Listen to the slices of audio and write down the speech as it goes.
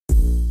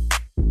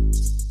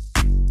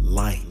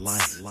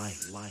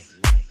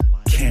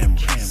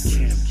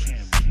cameras,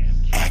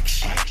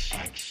 action.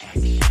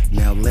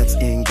 Now let's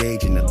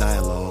engage in the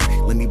dialogue.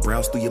 Let me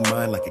browse through your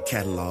mind like a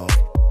catalog.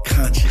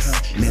 Conscious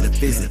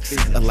metaphysics,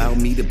 allow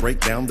me to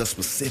break down the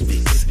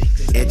specifics.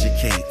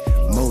 Educate,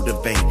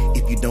 motivate.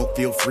 If you don't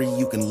feel free,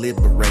 you can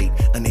liberate.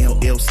 An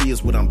LLC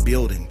is what I'm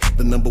building,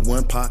 the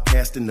 #1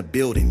 podcast in the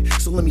building.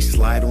 So let me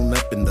slide on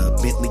up in the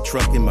Bentley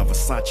truck in my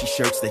Versace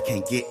shirts. They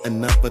can't get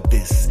enough of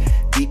this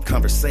deep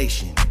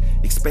conversation,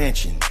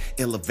 expansion,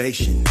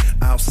 elevation.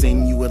 I'll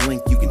send you a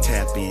link you can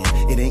tap in.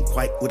 It ain't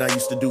quite what I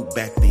used to do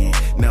back then.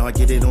 Now I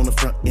get it on the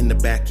front and the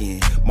back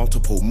end.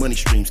 Multiple money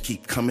streams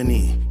keep coming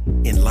in.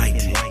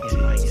 Enlighten,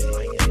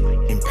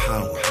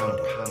 empower,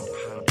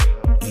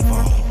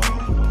 evolve.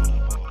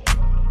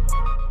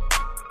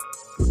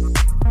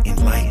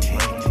 Enlighten,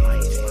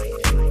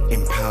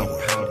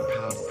 empower,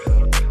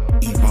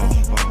 evolve.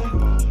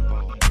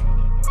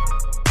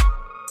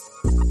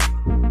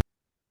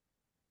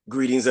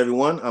 Greetings,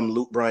 everyone. I'm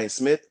Luke Bryan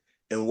Smith,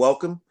 and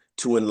welcome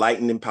to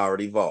Enlightened,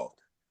 Empowered, Evolved.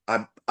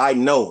 I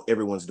know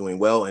everyone's doing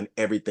well and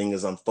everything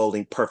is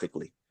unfolding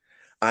perfectly.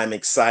 I'm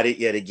excited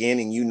yet again,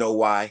 and you know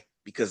why,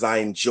 because I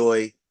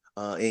enjoy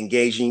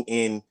engaging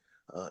in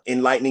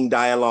enlightening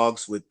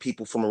dialogues with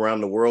people from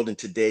around the world, and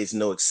today's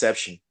no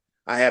exception.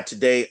 I have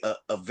today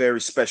a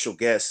very special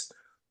guest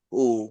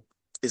who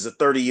is a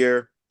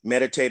 30-year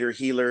meditator,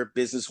 healer,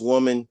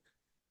 businesswoman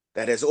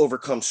that has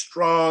overcome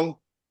strong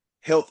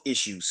health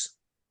issues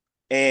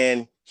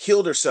and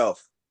healed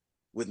herself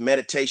with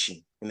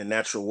meditation in a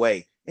natural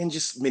way, and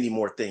just many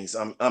more things.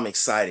 I'm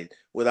excited.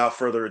 Without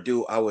further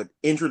ado, I would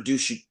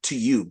introduce you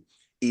to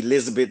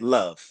Elizabeth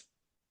Love.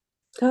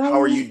 How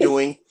are you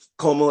doing?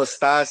 ¿Cómo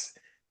estás,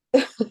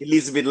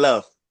 Elizabeth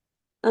Love?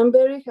 I'm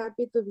very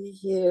happy to be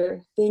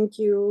here. Thank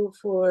you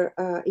for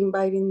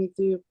inviting me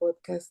to your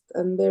podcast.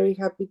 I'm very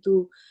happy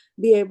to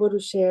be able to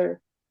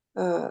share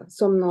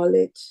some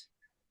knowledge,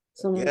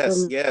 some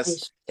information.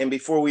 Yes. And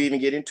before we even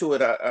get into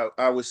it,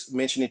 I was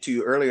mentioning to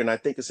you earlier, and I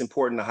think it's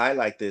important to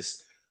highlight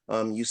this.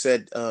 You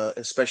said,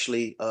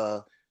 especially,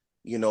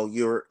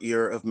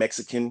 you're of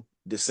Mexican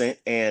descent,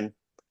 and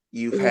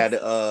you've had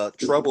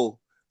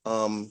trouble,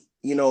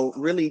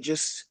 really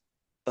just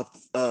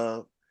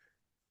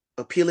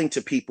appealing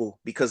to people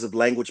because of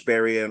language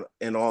barrier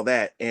and all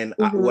that. And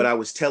what I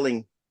was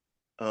telling,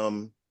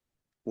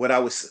 what I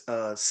was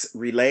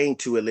relaying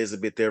to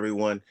Elizabeth,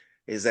 everyone,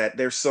 is that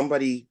there's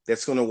somebody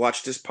that's going to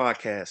watch this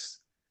podcast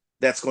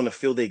that's going to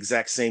feel the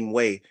exact same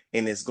way,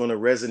 and it's going to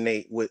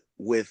resonate with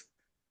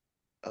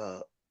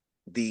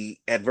the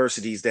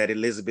adversities that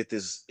Elizabeth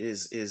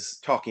is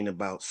talking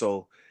about.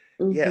 So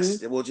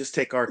yes, we'll just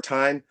take our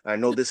time. I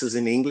know this is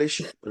in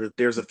English, but if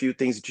there's a few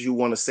things that you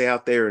want to say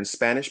out there in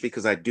Spanish,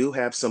 because I do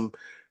have some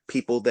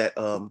people that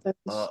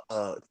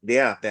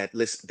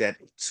that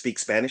speak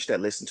Spanish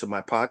that listen to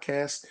my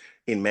podcast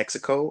in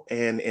Mexico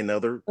and in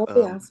other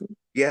awesome.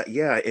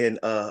 And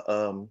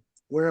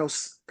where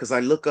else? Because I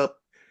look up,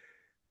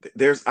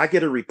 I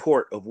get a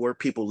report of where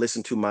people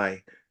listen to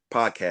my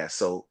podcast.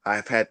 So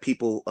I've had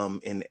people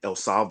in El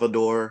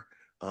Salvador,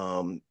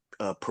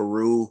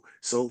 Peru.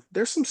 So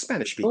there's some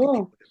Spanish speaking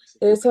people.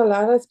 There's a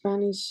lot of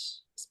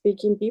Spanish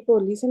speaking people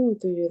listening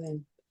to you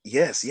then.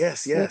 Yes.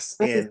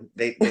 And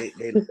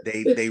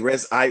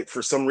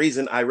for some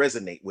reason I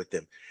resonate with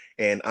them,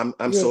 and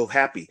I'm so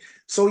happy.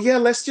 So yeah,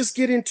 let's just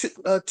get into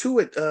to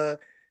it.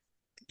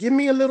 Give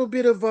me a little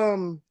bit of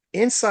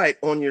insight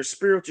on your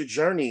spiritual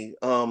journey.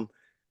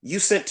 You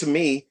sent to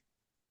me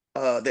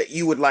that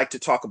you would like to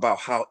talk about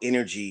how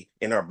energy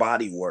in our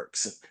body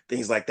works and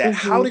things like that.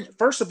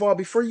 First of all,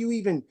 before you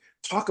even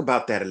talk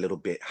about that a little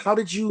bit, how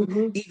did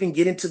you even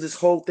get into this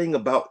whole thing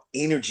about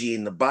energy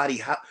in the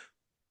body?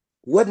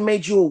 What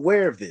made you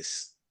aware of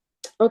this?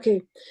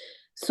 Okay,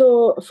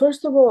 so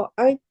first of all,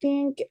 I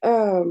think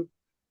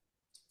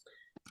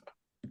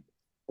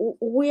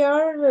we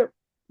are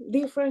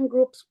different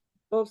groups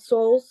of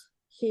souls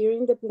here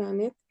in the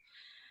planet,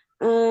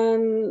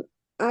 and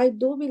I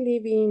do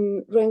believe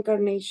in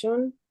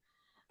reincarnation,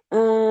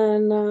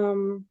 and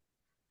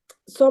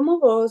some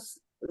of us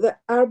that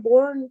are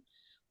born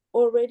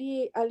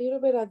already a little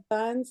bit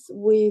advanced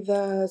with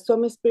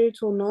some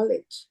spiritual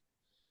knowledge.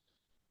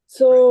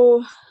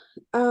 So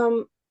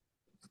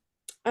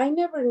I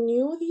never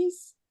knew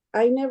this.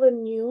 I never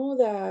knew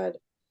that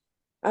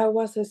I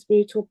was a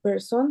spiritual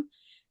person,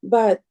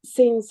 but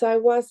since I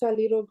was a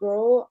little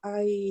girl,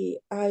 I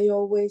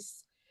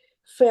always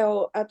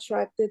felt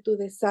attracted to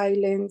the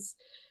silence.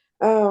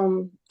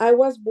 I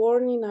was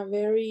born in a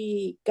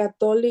very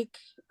Catholic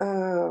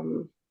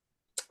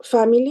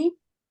family.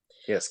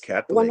 Yes,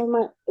 Catholic.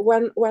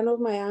 One of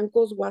my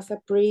uncles was a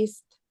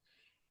priest.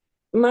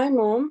 My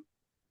mom,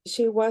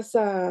 she was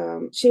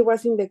in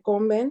the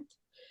convent,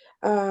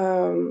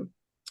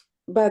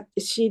 but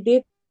she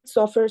did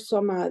suffer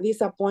some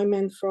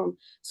disappointment from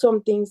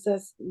some things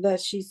that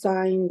she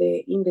saw in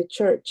the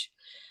church.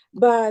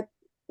 But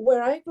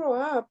where I grew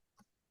up,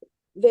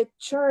 the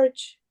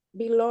church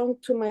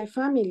belonged to my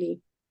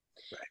family.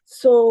 Right.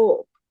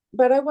 So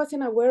but I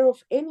wasn't aware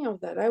of any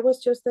of that. I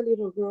was just a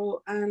little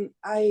girl, and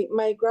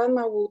my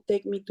grandma would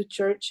take me to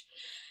church,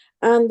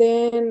 and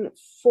then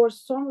for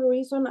some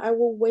reason I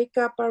will wake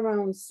up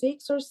around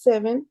 6 or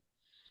 7.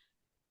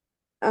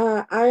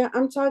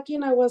 I'm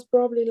talking, I was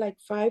probably like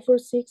 5 or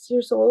 6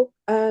 years old,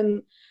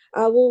 and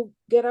I will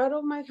get out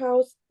of my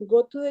house,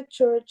 go to the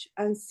church,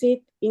 and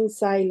sit in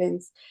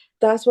silence.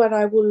 That's what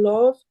I would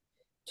love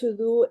to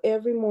do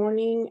every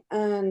morning.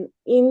 And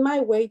in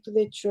my way to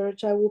the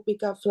church, I will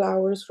pick up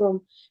flowers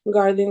from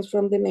gardens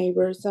from the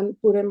neighbors and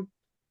put them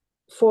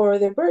for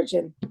the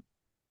Virgin.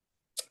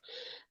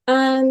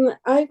 And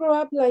I grew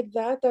up like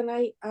that, and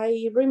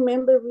I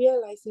remember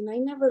realizing I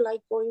never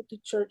liked going to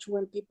church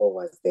when people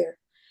was there.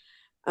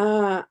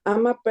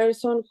 I'm a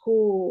person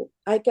who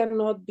I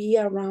cannot be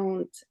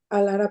around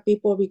a lot of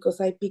people because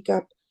I pick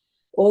up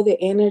all the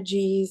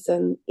energies,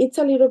 and it's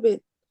a little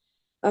bit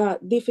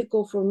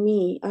difficult for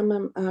me. I'm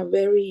a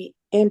very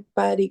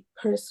empathic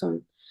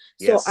person,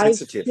 Yeah, so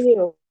sensitive.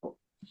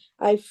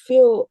 I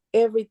feel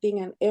everything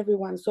and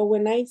everyone. So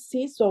when I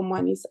see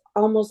someone, it's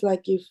almost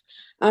like if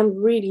I'm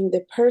reading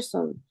the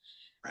person.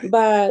 Right.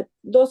 But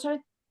those are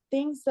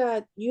things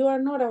that you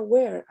are not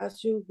aware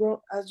as you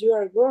grow, as you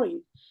are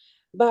growing.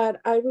 But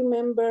I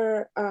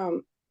remember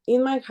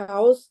in my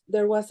house,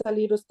 there was a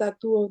little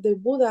statue of the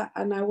Buddha,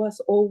 and I was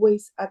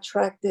always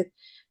attracted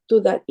to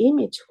that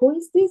image. Who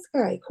is this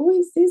guy? Who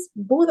is this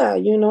Buddha?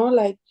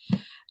 Like,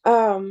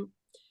 um,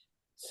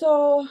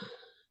 so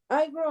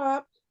I grew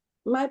up,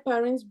 my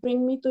parents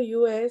bring me to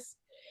US,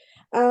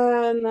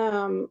 and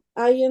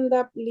I end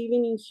up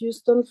living in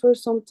Houston for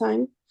some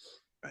time.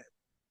 Right.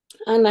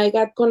 And I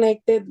got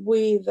connected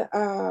with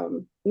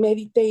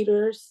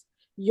meditators,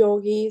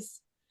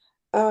 yogis,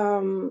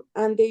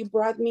 and they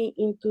brought me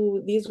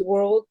into this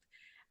world.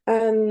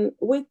 And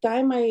with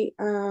time,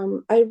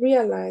 I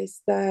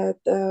realized that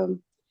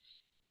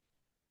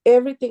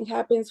everything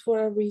happens for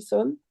a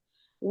reason.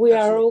 We are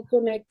Absolutely. all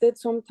connected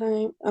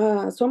sometime,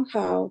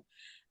 somehow,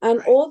 and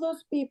Right. all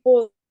those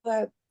people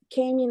that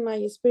came in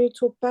my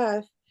spiritual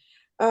path,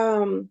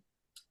 um,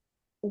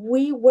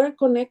 we were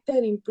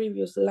connected in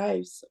previous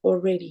lives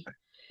already.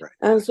 Right.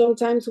 And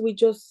sometimes we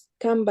just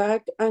come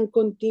back and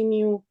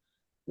continue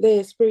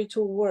the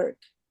spiritual work.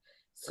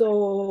 Right.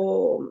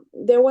 So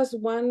there was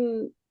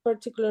one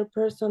particular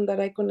person that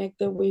I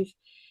connected with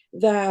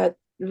that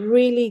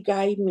really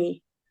guided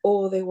me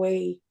all the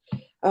way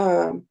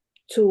um,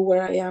 to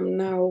where I am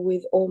now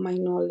with all my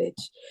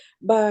knowledge.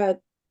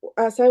 But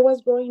as I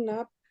was growing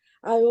up,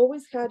 I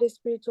always had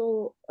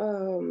spiritual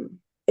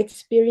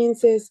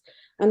experiences,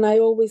 and I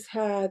always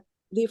had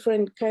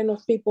different kind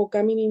of people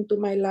coming into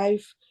my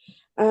life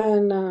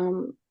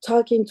and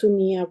talking to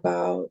me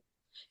about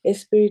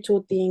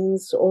spiritual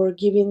things or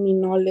giving me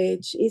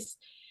knowledge. Is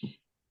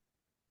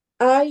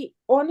I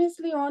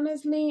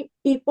honestly,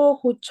 people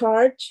who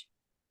charge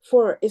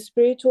for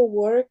spiritual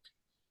work,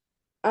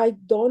 I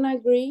don't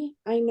agree.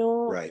 I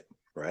know Right.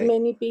 Right.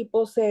 many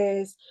people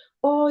says,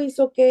 "Oh, it's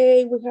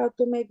okay. We have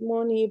to make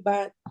money,"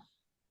 but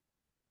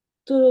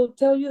to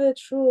tell you the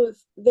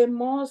truth, the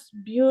most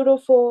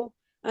beautiful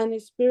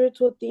and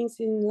spiritual things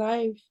in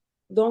life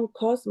don't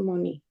cost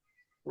money.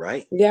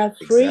 Right. They are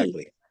free.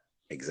 Exactly.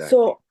 Exactly.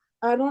 So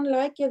I don't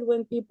like it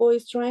when people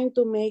is trying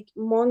to make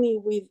money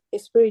with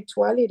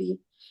spirituality,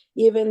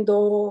 even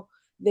though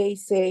they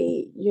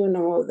say,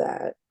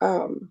 that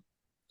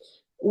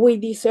we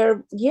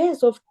deserve,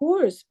 yes, of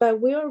course,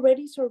 but we're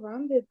already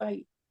surrounded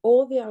by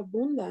all the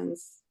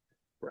abundance,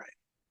 Right.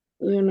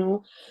 you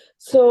know.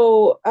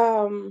 So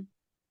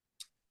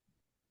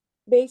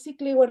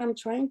basically what I'm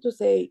trying to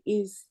say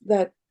is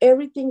that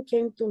everything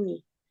came to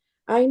me.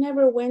 I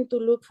never went to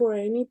look for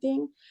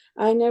anything.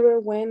 I never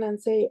went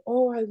and say,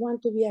 "Oh, I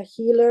want to be a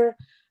healer."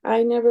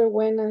 I never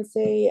went and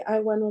say, "I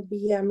want to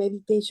be a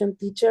meditation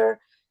teacher."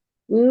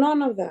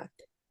 None of that.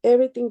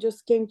 Everything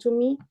just came to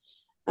me,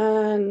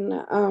 and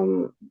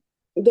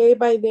day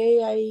by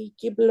day, I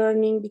keep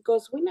learning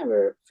because we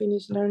never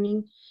finish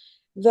learning.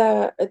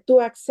 The to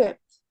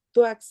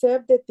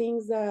accept the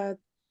things that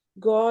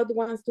God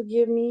wants to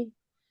give me,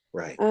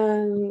 Right.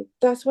 and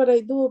that's what I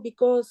do,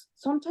 because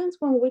sometimes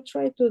when we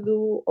try to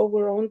do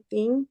our own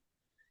thing,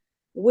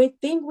 we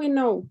think we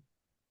know,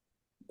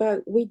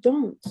 but we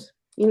don't.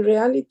 In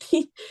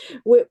reality,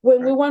 when we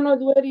Right. want to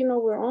do it in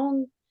our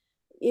own,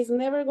 it's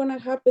never going to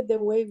happen the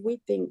way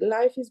we think.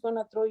 Life is going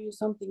to throw you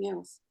something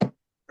else.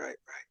 Right.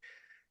 Right.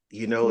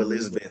 You know, Mhm.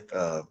 Elizabeth,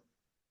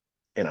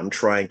 and I'm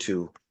trying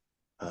to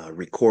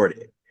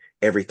record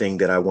everything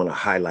that I want to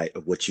highlight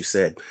of what you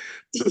said.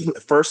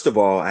 First of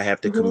all, I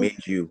have to Mhm.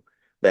 commend you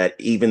that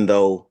even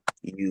though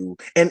you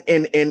and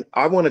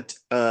I want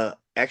to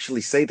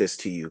actually say this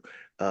to you,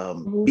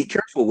 be Mhm.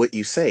 careful what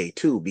you say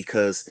too,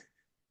 because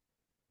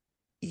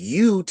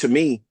you, to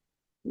me,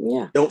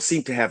 Yeah. don't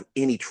seem to have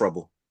any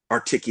trouble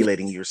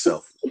articulating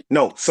yourself.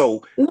 No,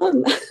 so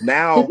No,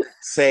 now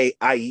say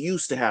I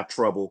used to have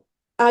trouble.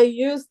 I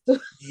used to.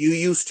 You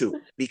used to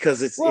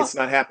because it's Well,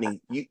 not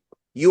happening. You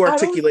I don't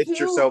articulated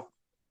feel. yourself.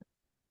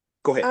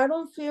 Go ahead. I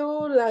don't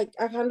feel like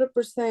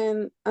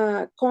 100%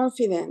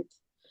 confident.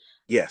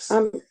 Yes.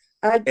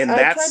 And I try to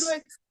that's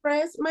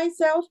express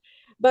myself,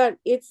 but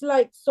it's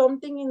like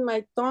something in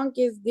my tongue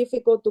is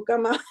difficult to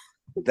come out.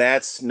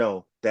 that's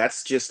no,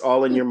 that's just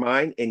all in your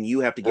mind, and you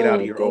have to get out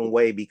of Oh, your own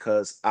way,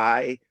 because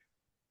I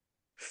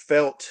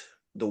felt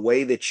the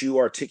way that you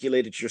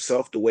articulated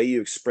yourself, the way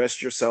you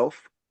expressed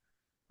yourself.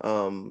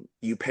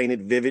 You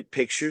painted vivid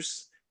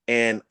pictures,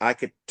 and I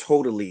could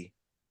totally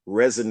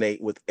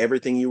resonate with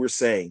everything you were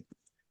saying.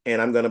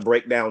 And I'm going to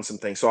break down some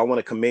things. So I want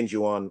to commend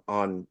you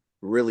on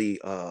really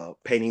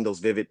painting those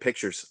vivid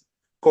pictures.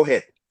 Go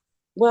ahead.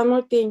 one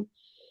more thing.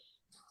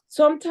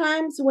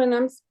 Sometimes when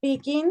I'm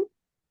speaking,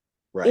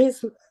 Right,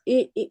 is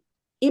it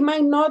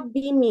might not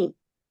be me,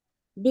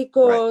 right.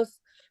 because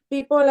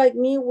people like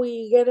me,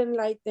 we get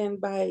enlightened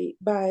by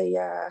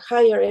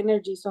higher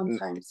energy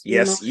sometimes, you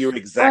know. Yes, you're and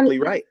exactly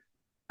right.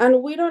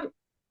 and we don't,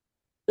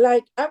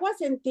 like, I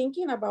wasn't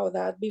thinking about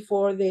that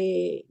before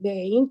the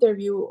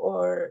interview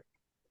or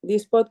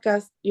this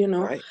podcast, you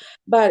know, Right,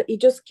 but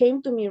it just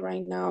came to me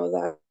right now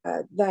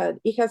that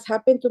it has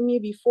happened to me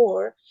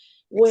before.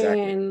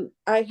 exactly. When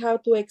I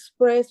have to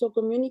express or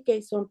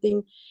communicate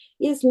something,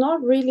 it's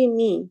not really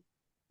me.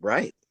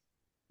 Right.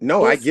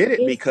 No, I It's get it,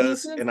 it's this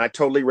because, is and I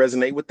totally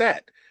resonate with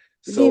that.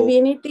 So,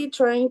 divinity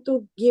trying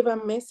to give a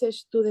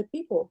message to the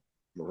people.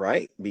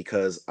 right,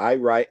 because I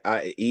write,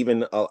 I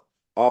even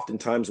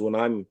oftentimes when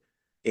I'm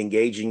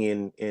engaging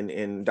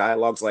in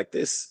dialogues like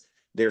this,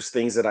 there's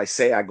things that I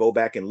say, I go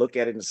back and look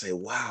at it and say,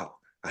 wow,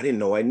 I didn't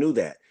know I knew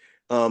that.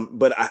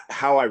 But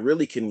how I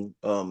really can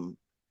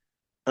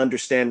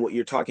understand what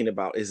you're talking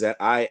about is that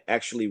I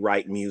actually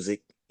write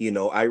music.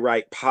 I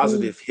write Mm,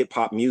 positive hip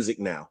hop music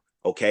now.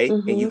 Okay,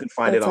 and you mm-hmm. can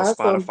find it That's on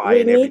awesome. Spotify We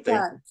and need everything.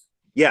 that.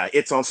 Yeah,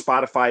 it's on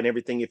Spotify and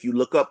everything. If you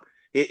look up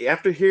it,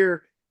 after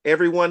here,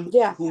 everyone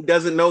Yeah, who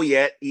doesn't know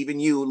yet, even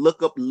you,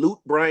 look up Lute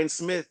Brian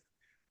Smith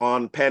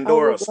on I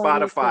Pandora, will go and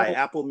look that Spotify, up.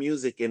 Apple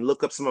Music, and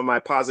look up some of my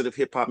positive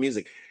hip hop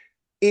music.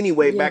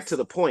 Anyway, back to Yes.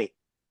 the point.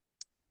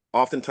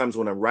 Oftentimes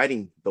when I'm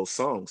writing those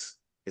songs,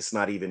 it's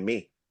not even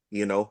me.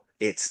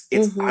 It's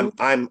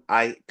Mm-hmm.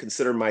 I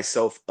consider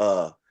myself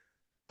a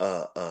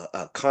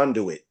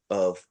conduit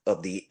of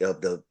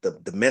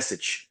the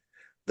message,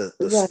 the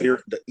Right.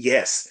 spirit.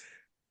 Yes,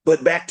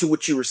 but back to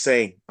what you were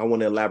saying, I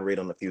want to elaborate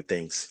on a few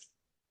things.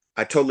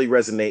 I totally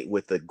resonate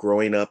with the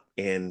growing up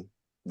in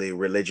the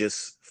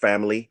religious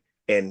family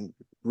and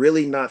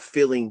really not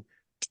feeling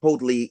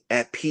totally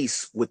at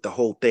peace with the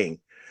whole thing.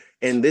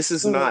 And this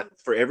is Correct.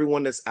 not for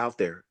everyone that's out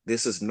there.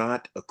 This is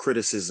not a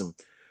criticism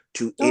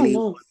to Oh any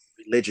no.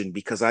 religion,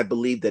 because I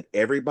believe that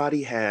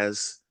everybody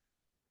has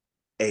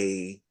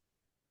a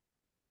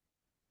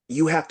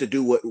you have to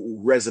do what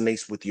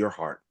resonates with your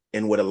heart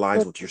and what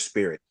aligns with your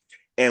spirit.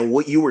 And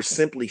what you were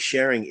simply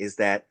sharing is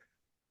that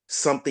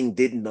something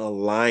didn't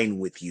align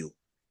with you.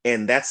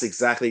 And that's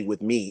exactly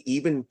with me.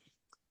 Even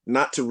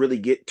not to really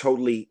get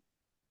totally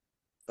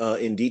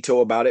in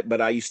detail about it,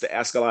 but I used to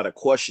ask a lot of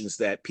questions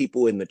that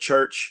people in the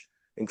church,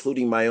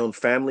 including my own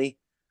family,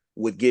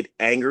 would get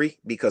angry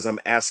because I'm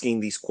asking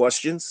these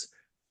questions.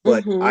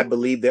 But I Mm-hmm.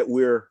 believe that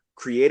we're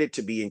created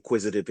to be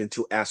inquisitive and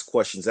to ask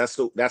questions.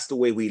 That's the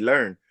way we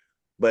learn.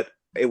 But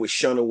it was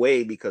shunned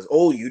away because,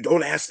 oh, you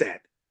don't ask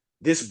that.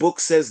 This book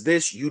says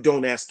this. You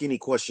don't ask any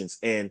questions.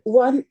 And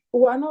One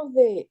of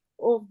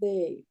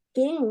the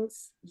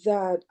things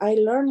that I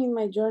learned in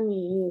my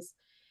journey is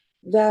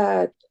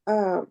that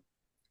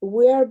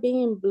we are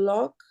being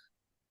blocked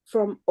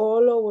from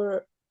all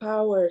our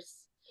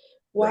powers.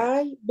 right,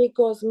 Why?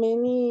 Because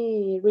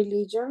many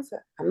religions,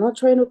 I'm not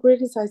trying to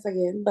criticize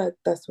again, but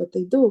that's what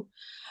they do.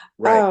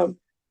 right, Um,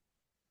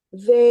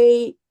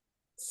 they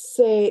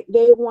say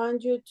they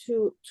want you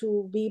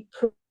to be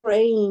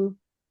praying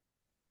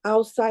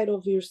outside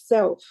of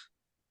yourself,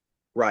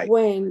 right,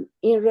 when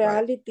in right.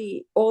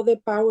 reality all the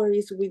power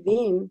is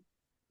within,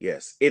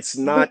 Yes. It's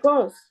not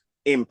because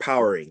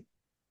empowering.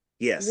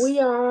 Yes. we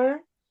are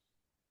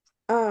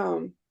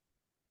um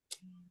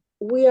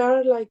we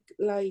are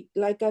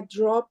like a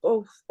drop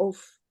of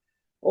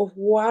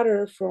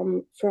water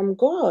from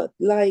God.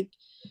 Like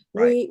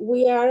Right,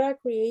 we are a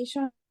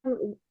creation.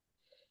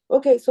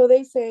 Okay, so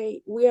they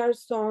say we are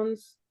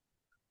sons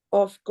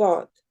of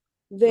God.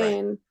 right.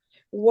 Then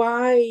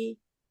why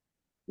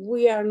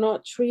we are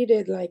not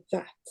treated like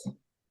that?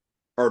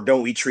 Or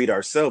don't we treat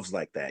ourselves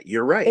like that?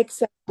 You're right.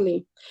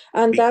 Exactly.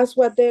 And Be- that's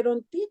what they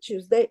don't teach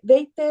us.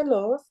 They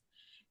tell us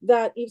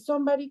that if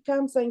somebody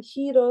comes and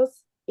hit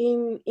us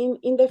in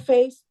the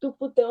face, to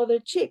put the other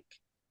cheek.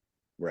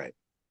 right,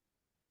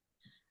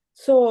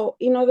 So,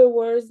 in other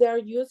words, they are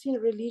using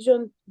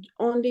religion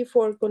only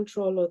for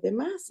control of the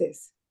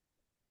masses.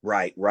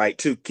 right, right.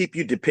 To keep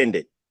you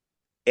dependent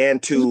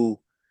and to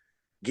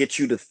get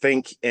you to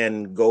think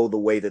and go the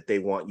way that they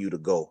want you to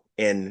go.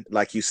 And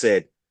like you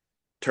said,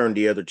 turn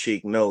the other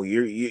cheek. No,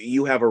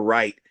 you have a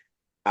right.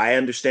 I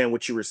understand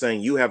what you were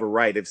saying. You have a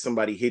right if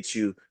somebody hits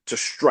you to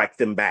strike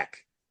them back,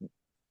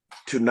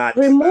 to not,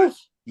 Remove,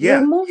 yeah,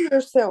 remove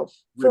yourself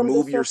from the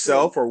remove suffering.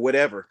 yourself or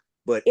whatever.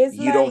 But It's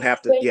you don't like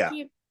have to, yeah,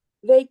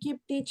 they keep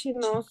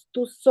teaching us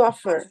to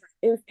suffer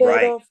instead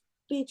right. of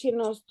teaching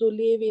us to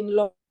live in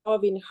love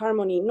love, in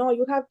harmony. No,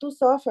 you have to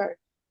suffer.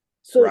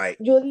 So Right.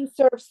 you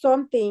deserve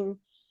something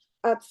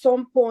at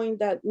some point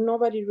that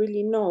nobody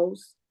really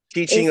knows.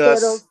 Teaching Instead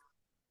of us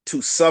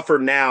to suffer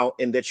now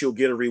and that you'll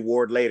get a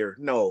reward later.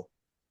 No,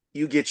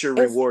 you get your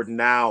ins- reward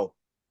now.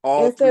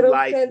 All instead through of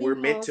life, we're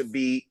telling meant to us,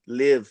 be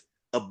live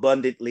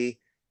abundantly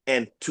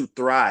and to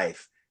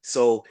thrive.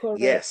 So correct,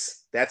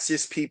 yes, that's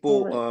just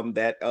people correct.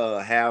 that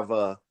have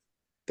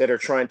that are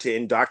trying to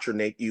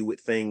indoctrinate you with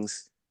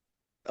things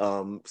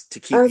to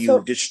keep And you so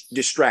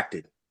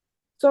distracted.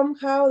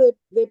 somehow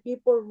the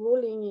people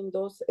ruling in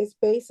those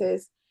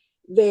spaces,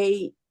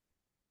 they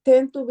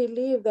tend to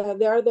believe that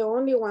they are the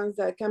only ones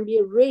that can be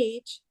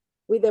rich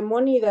with the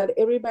money that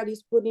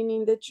everybody's putting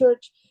in the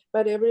church,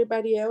 but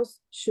everybody else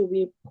should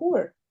be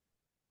poor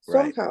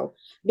Right. somehow,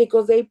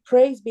 because they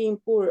praise being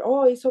poor.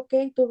 Oh, it's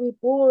okay to be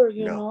poor,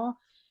 No.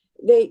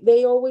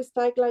 They always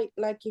talk like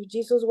if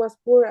Jesus was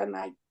poor, and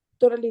I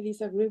totally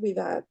disagree with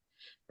that.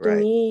 To Right.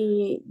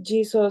 me,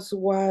 Jesus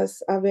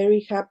was a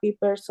very happy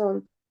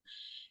person.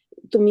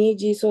 To me,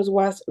 Jesus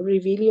was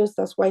rebellious.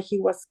 That's why he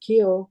was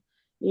killed,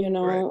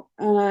 Right.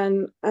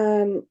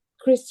 and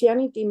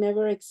Christianity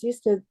never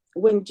existed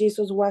when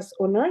Jesus was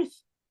on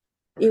earth.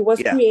 Right. It was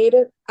Yeah.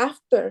 created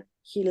after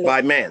he By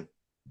left man.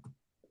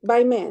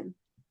 by men to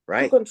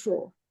Right.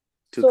 control.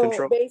 To So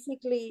control.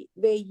 basically,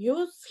 they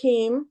use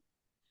him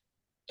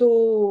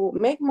to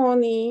make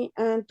money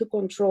and to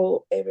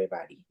control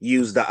everybody.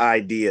 Use the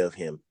idea of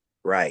him.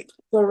 Right.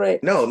 No,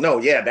 Correct. no,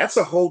 yeah, that's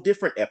a whole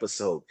different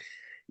episode.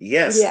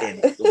 Yes, Yeah.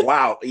 and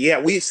wow, yeah,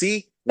 we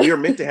see we are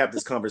meant to have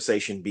this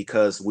conversation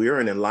because we're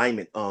in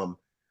alignment,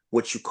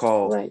 what you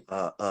call Right.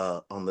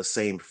 on the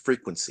same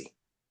frequency,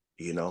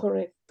 you know,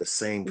 Correct. the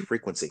same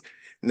frequency.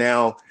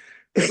 Now,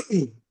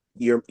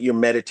 your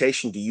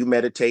meditation, do you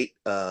meditate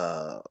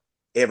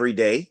every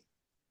day?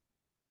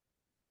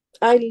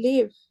 I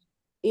live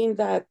in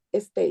that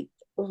state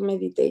of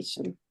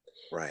meditation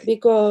Right.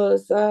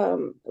 because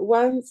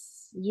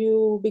once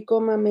you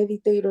become a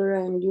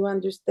meditator and you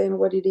understand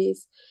what it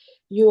is,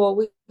 you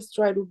always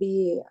try to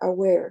be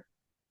aware.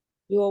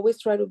 You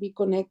always try to be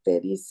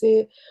connected. You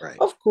see, Right.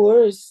 of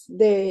course,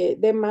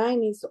 the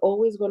mind is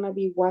always gonna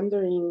be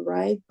wandering,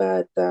 right?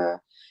 But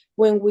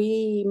when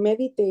we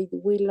meditate,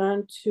 we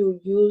learn to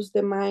use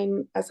the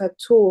mind as a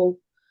tool.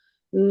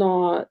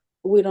 Not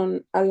We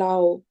don't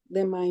allow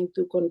the mind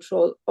to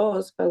control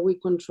us, but we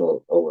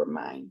control our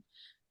mind.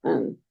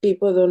 And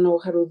people don't know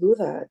how to do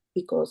that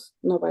because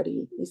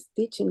nobody is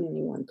teaching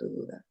anyone to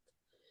do that.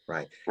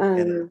 Right.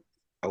 And And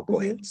oh, go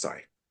ahead. mhm.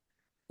 Sorry.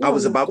 I No,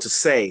 was no. about to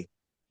say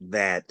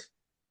that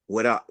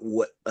what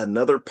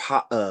another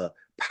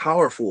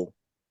powerful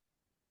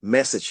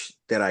message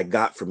that I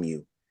got from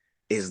you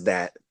is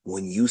that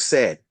when you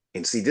said,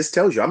 and see, this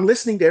tells you I'm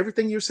listening to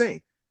everything you're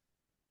saying.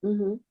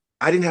 Mm-hmm.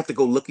 I didn't have to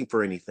go looking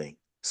for anything.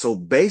 So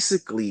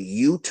basically,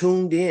 you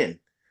tuned in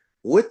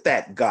with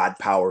that God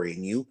power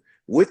in you,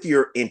 with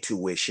your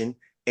intuition,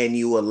 and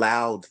you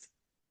allowed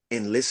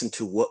and listened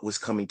to what was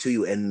coming to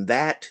you. And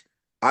that,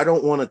 I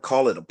don't want to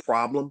call it a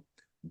problem,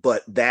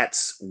 but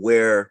that's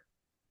where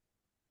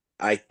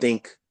I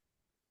think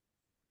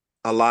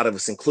a lot of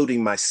us,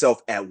 including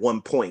myself at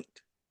one point,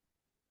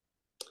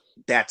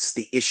 that's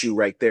the issue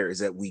right there, is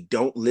that we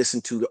don't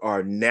listen to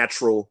our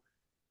natural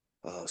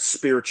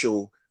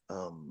spiritual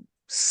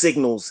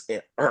signals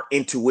and our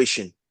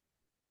intuition,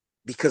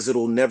 because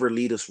it'll never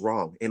lead us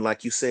wrong. And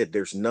like you said,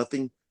 there's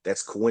nothing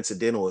that's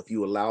coincidental if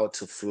you allow it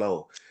to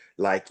flow.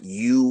 Like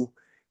you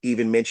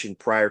even mentioned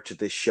prior to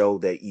this show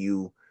that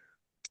you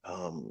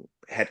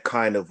had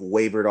kind of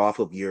wavered off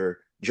of your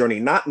journey,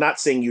 not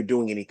saying you're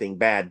doing anything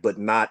bad, but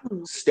not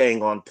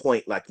staying on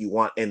point like you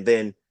want. And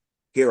then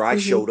here I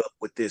Mm-hmm. showed up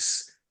with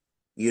this,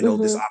 this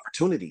Mm-hmm.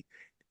 opportunity.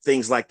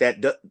 Things like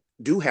that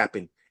do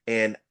happen,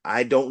 and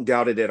I don't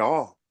doubt it at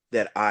all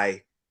that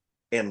I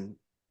am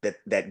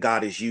that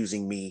God is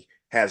using me,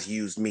 has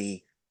used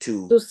me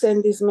to, To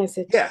send this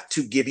message. yeah,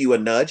 to give you a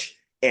nudge.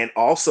 And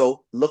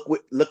also look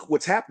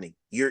what's happening.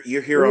 You're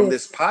here on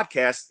this Yes.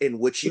 podcast in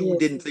which you Yes.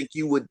 didn't think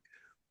you would,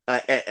 you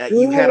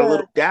had a Never.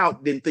 little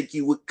doubt, didn't think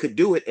you could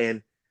do it,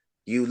 and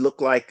you look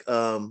like,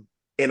 and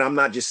I'm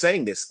not just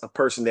saying this, a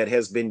person that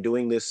has been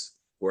doing this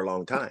for a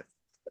long time.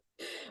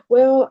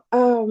 Well,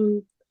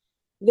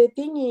 the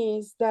thing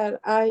is that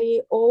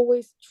I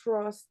always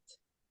trust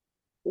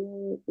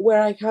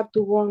where I have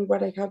to go and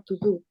what I have to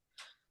do.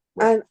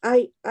 Right.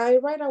 And I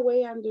right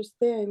away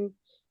understand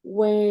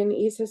when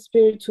it's a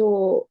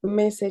spiritual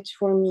message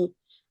for me.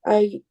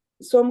 I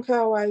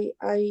somehow I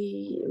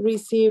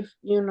receive,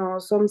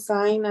 some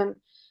sign, and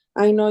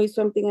I know it's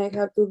something I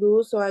have to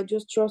do. So I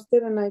just trust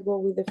it and I go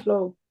with the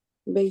flow,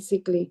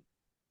 basically.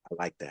 I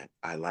like that.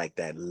 I like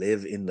that.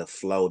 Live in the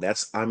flow.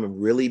 I'm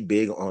really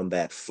big on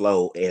that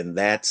flow. And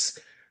that's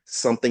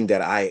something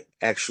that I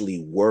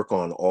actually work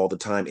on all the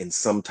time. And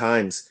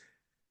sometimes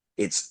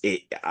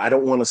I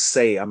don't want to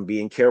say, I'm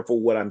being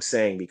careful what I'm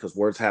saying because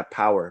words have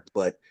power,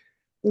 but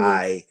Yes.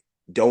 I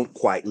don't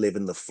quite live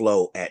in the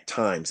flow at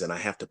times. And I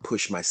have to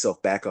push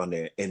myself back on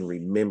there and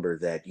remember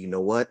that, you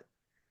know what?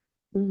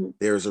 Mhm.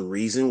 There's a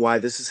reason why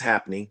this is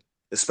happening.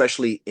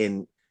 especially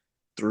in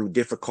through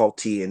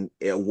difficulty and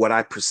what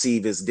I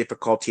perceive as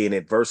difficulty and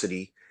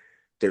adversity,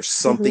 there's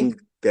something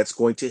that's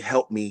going to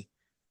help me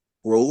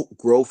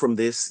grow from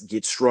this,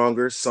 get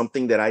stronger,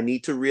 something that I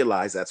need to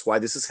realize that's why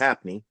this is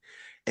happening,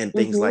 and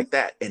things Mm-hmm. like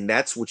that. And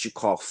that's what you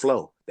call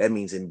flow. That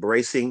means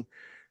embracing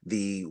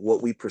the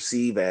what we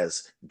perceive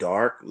as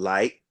dark,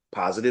 light,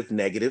 positive,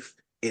 negative.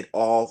 It's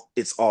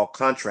all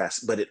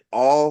contrast, but it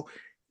all,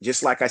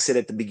 just like I said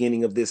at the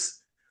beginning of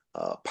this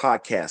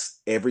podcast,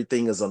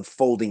 everything is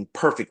unfolding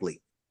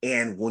perfectly.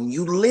 And when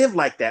you live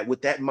like that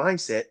with that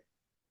mindset,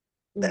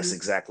 that's Mm-hmm.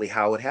 exactly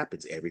how it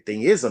happens.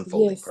 Everything is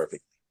unfolding Yes.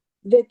 perfect.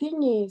 The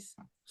thing is,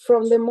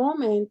 from the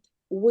moment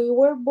we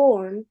were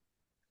born,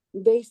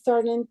 they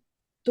started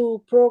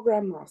to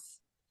program us.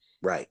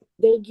 Right.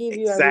 They give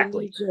you a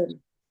Exactly.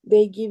 religion.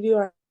 They give you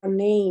a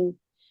name.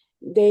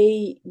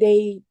 They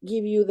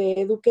give you the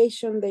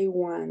education they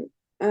want,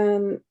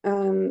 and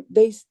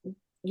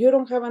you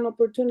don't have an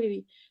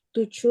opportunity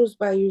to choose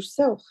by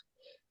yourself.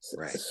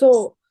 Right.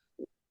 So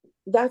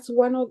that's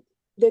one of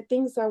the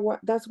things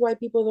that's why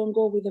people don't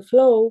go with the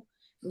flow.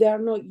 They are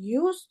not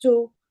used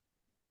to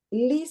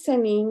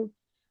listening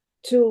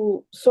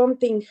to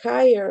something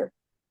higher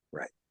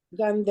Right.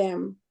 than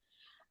them,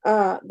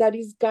 that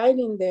is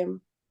guiding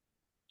them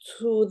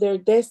to their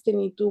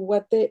destiny, to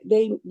what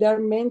they're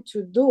meant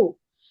to do,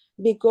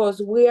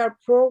 because we are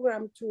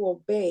programmed to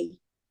obey.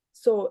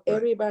 So Right.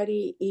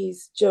 everybody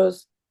is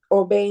just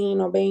obeying.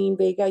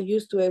 They got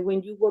used to it.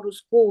 When you go to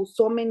school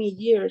so many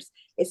years,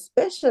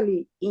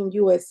 especially in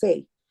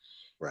USA,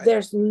 Right.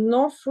 there's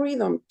no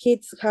freedom.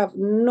 Kids have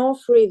no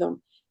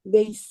freedom.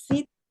 They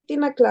sit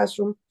in a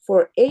classroom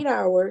for 8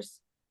 hours.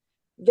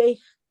 They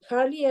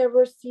hardly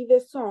ever see the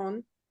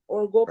sun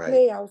or go Right.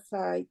 play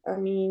outside. I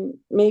mean,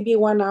 maybe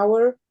 1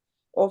 hour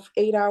of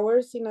 8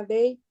 hours in a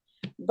day,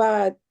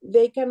 but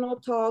they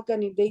cannot talk.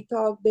 And if they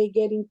talk, they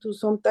get into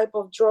some type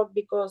of drug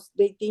because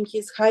they think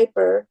he's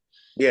hyper.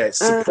 Yeah, it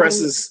And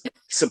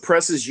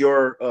suppresses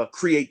your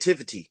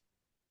creativity.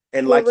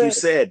 And like you correct.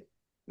 said,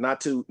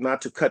 not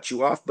to cut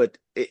you off, but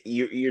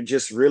you're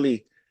just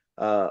really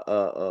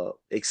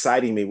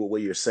exciting me with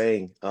what you're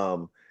saying.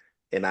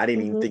 And I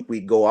didn't even Mm-hmm. think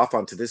we'd go off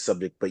onto this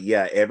subject, but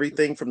yeah,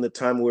 everything from the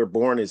time we were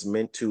born is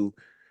meant to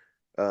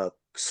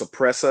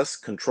suppress us,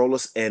 control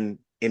us, and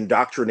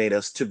indoctrinate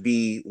us to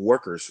be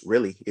workers,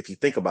 really, if you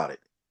think about it.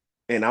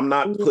 And I'm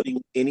not Yeah.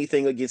 putting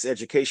anything against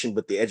education,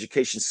 but the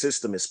education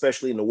system,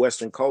 especially in the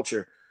Western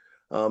culture,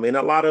 and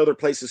a lot of other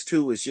places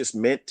too, is just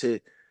meant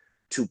to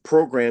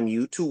program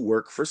you to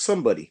work for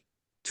somebody,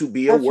 to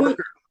be a A few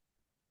worker.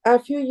 a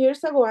few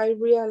years ago, I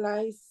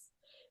realized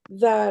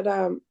that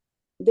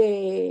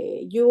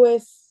the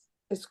U.S.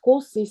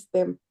 school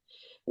system,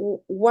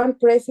 one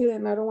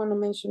president, I don't want to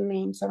mention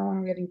names, I don't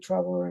want to get in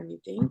trouble or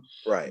anything,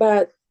 Right,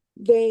 but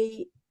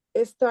they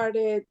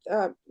started,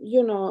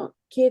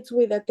 kids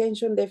with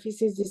attention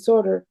deficit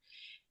disorder.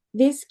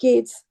 These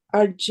kids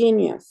are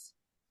genius,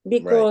 right,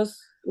 because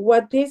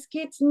what these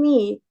kids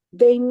need,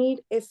 they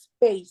need a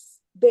space,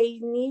 they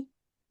need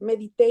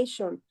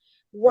meditation.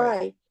 right,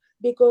 Why?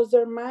 Because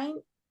their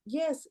mind,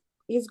 yes,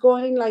 is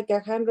going like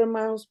 100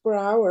 miles per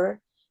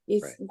hour,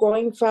 is right,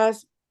 going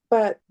fast,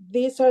 but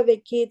these are the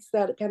kids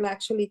that can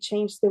actually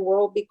change the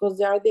world because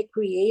they are the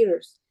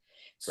creators.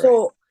 right,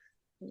 So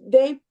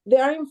they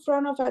are in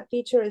front of a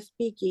teacher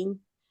speaking,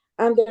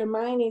 and their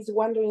mind is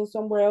wandering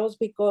somewhere else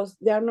because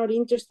they are not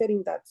interested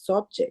in that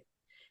subject.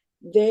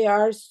 They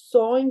are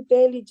so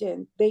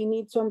intelligent, they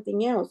need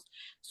something else.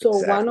 So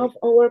one of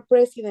exactly. our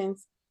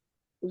presidents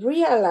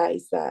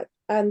realized that,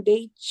 and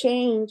they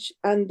changed,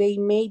 and they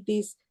made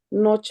this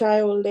No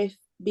Child Left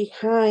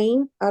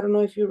Behind. I don't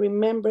know if you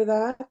remember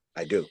that.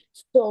 I do.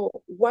 So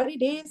what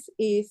it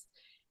is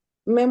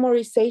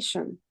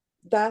memorization.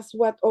 That's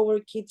what our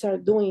kids are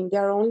doing.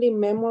 They're only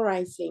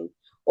memorizing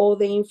all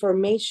the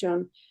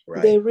information.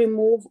 Right, They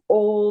remove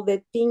all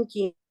the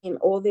thinking,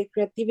 all the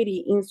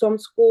creativity. In some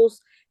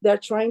schools, they're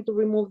trying to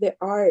remove the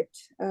art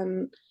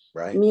and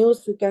right,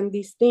 music and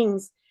these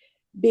things,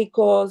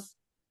 because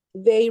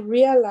they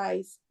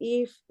realize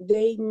if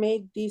they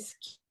make these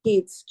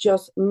kids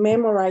just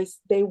memorize,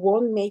 they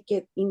won't make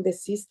it in the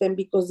system,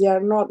 because they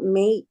are not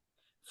made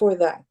for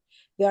that.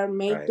 They are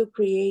made right. to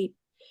create.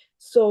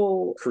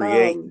 So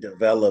Create,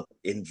 develop,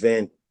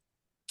 invent.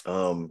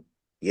 Um,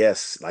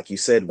 yes, like you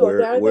said, they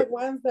we're are the we're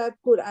ones that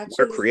could we're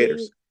actually bring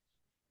creators.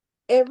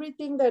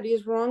 everything that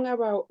is wrong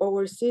about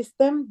our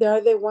system. They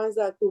are the ones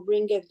that could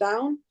bring it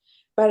down,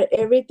 but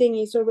everything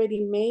is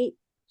already made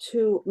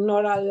to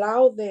not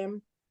allow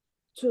them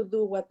to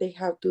do what they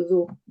have to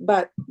do.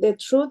 But the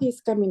truth is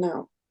coming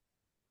out.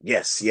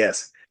 Yes,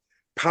 yes.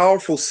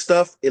 Powerful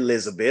stuff,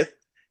 Elizabeth.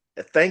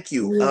 Thank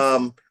you.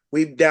 Yes.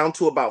 We've down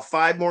to about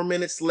 5 more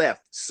minutes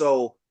left.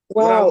 So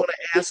what I Wow. want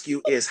to ask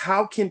you is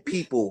how can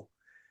people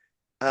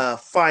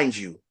find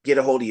you, get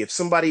a hold of you if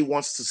somebody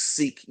wants to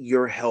seek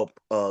your help,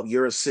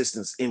 your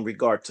assistance in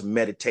regard to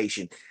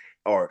meditation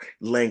or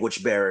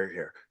language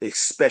barrier,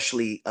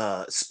 especially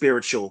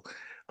spiritual,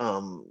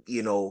 help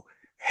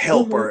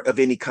Mm-hmm. or of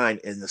any kind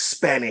in the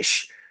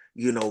Spanish.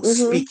 Mm-hmm.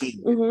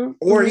 speaking Mm-hmm.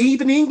 or Mm-hmm.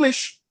 even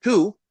English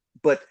too.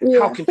 But how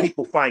Yeah. can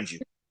people find you?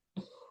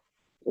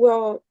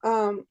 Well,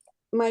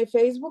 my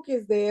Facebook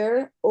is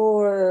there,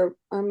 or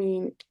I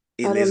mean,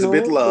 I don't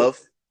Elizabeth know. Love,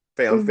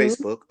 found Mm-hmm.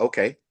 Facebook.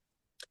 Okay.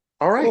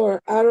 All right.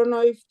 Or I don't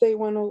know if they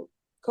want to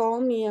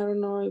call me. I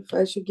don't know if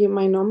I should give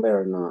my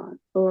number or not.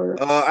 Or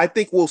I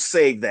think we'll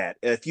save that.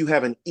 If you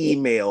have an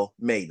email,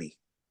 maybe.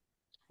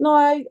 no,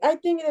 I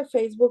think the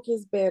Facebook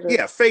is better.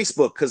 Yeah,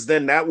 Facebook, because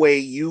then that way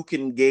you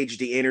can gauge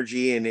the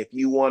energy, and if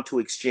you want to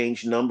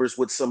exchange numbers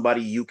with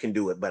somebody, you can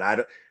do it. But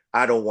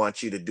I don't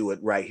want you to do it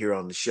right here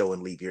on the show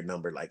and leave your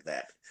number like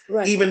that.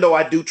 Right. Even though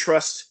I do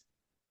trust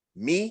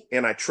me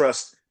and I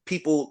trust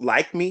people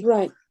like me,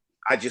 Right.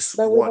 I just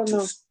But we want don't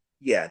to, know.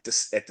 yeah,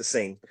 just at the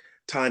same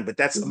time. But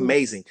that's Mm-hmm.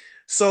 amazing.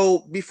 So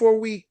before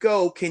we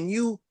go,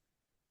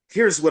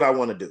 here's what I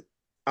want to do.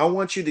 I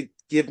want you to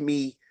give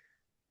me,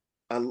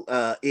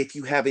 if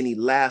you have any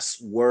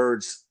last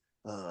words,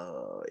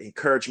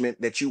 encouragement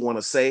that you want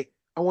to say.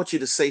 I want you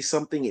to say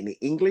something in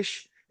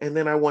English, and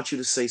then I want you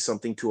to say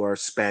something to our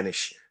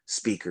Spanish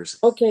speakers.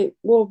 Okay.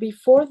 Well,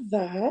 before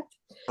that,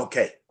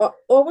 Okay,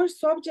 our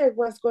subject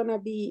was gonna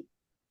be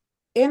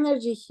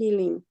energy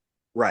healing.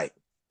 right.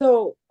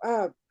 So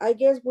I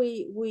guess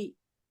we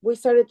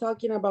started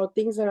talking about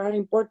things that are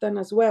important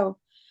as well.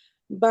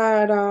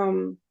 But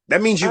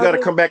That means you I got to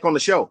will come back on the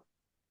show.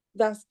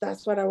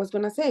 that's what I was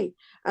gonna say.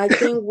 I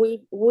think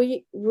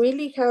we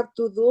really have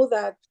to do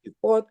that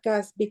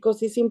podcast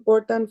because it's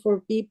important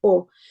for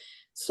people.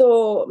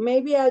 So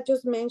maybe I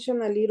just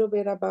mention a little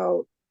bit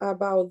about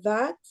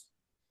that.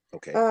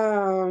 Okay,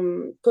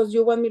 Because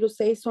you want me to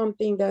say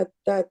something that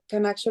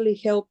can actually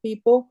help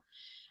people.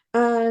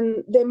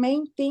 And the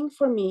main thing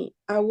for me,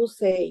 I will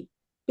say,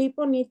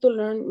 people need to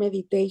learn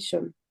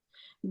meditation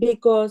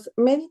because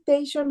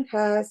meditation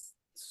has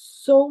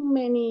so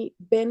many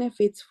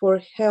benefits for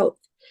health.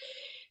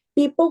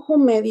 People who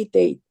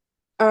meditate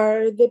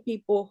are the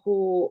people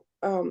who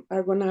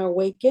are going to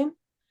awaken,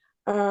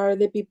 are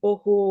the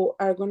people who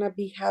are going to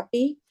be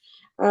happy,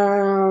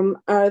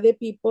 are the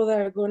people that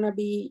are going to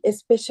be,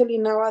 especially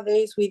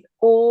nowadays with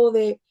all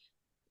the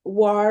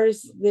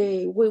wars,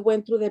 we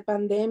went through the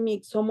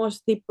pandemic, so much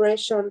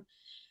depression.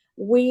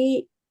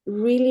 We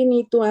really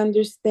need to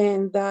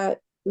understand that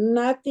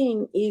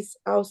nothing is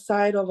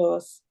outside of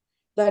us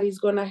that is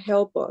going to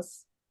help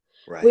us.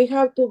 right, We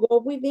have to go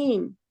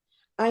within.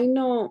 I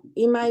know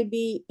it might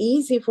be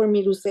easy for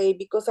me to say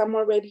because I'm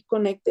already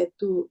connected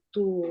to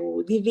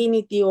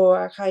divinity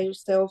or a higher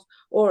self,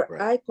 or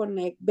right, I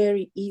connect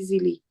very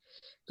easily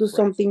to right,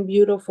 something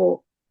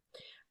beautiful.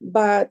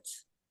 But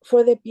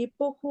for the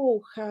people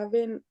who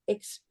haven't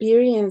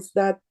experienced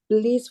that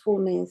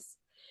blissfulness,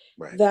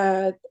 right,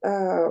 that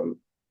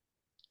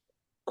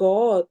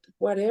God,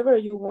 whatever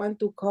you want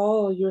to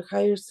call your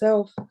higher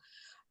self,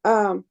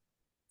 um,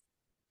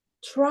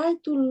 try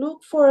to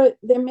look for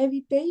the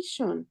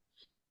meditation.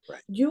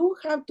 right, You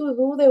have to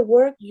do the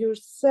work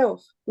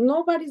yourself.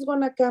 Nobody's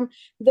gonna come.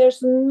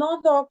 There's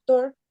no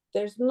doctor,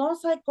 there's no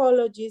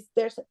psychologist,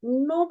 there's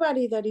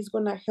nobody that is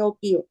gonna help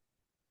you.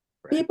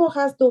 right. People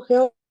has to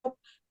help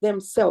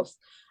themselves.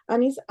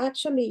 And it's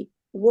actually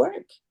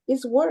work.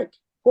 It's work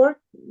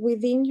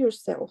within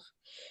yourself.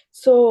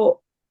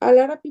 So a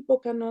lot of people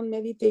cannot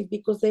meditate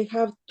because they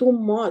have too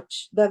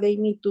much that they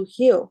need to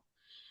heal,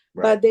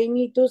 Right. but they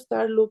need to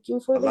start looking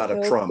for A the lot of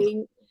help.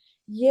 trauma.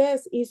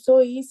 Yes, it's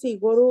so easy.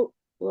 Go to,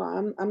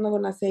 well, I'm not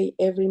gonna say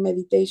every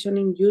meditation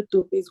in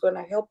YouTube is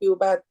gonna help you,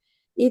 but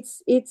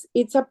it's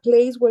a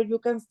place where you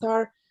can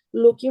start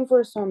looking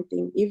for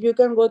something. If you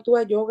can go to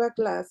a yoga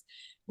class,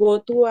 go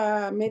to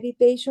a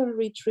meditation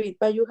retreat,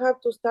 but you have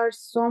to start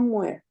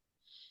somewhere.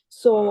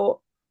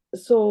 Wow.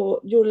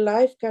 So your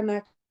life can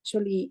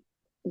actually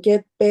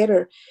get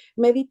better.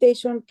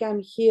 Meditation can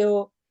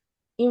heal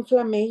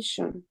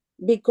inflammation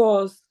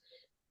because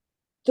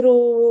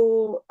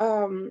through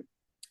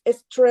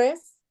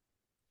stress,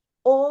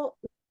 all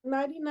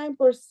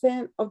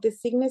 99% of the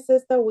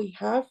sicknesses that we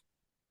have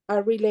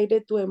are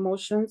related to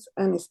emotions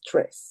and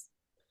stress.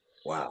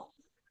 Wow.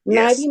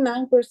 Yes.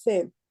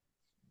 99%.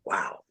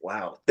 Wow.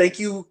 Wow. Thank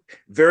you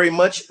very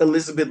much,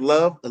 Elizabeth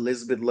Love.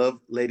 Elizabeth Love,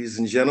 ladies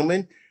and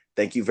gentlemen.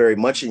 Thank you very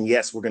much. And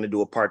yes, we're going to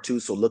do a part two,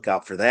 so look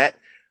out for that.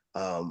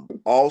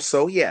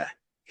 Also, yeah,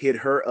 hit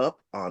her up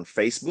on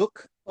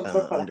Facebook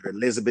under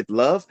Elizabeth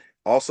Love.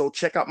 Also,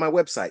 check out my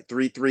website,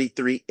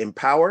 333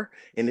 Empower.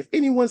 And if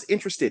anyone's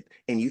interested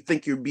and you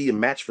think you'd be a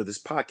match for this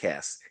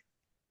podcast,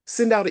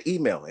 send out an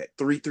email at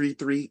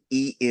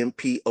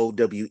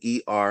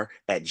 333empower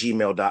at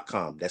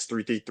gmail.com. That's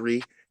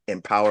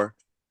 333empower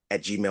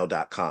at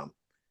gmail.com.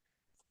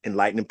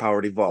 Enlighten,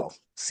 Empowered, Evolve.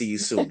 See you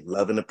soon.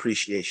 Love and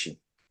appreciation.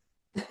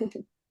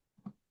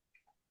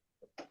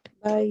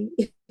 Bye.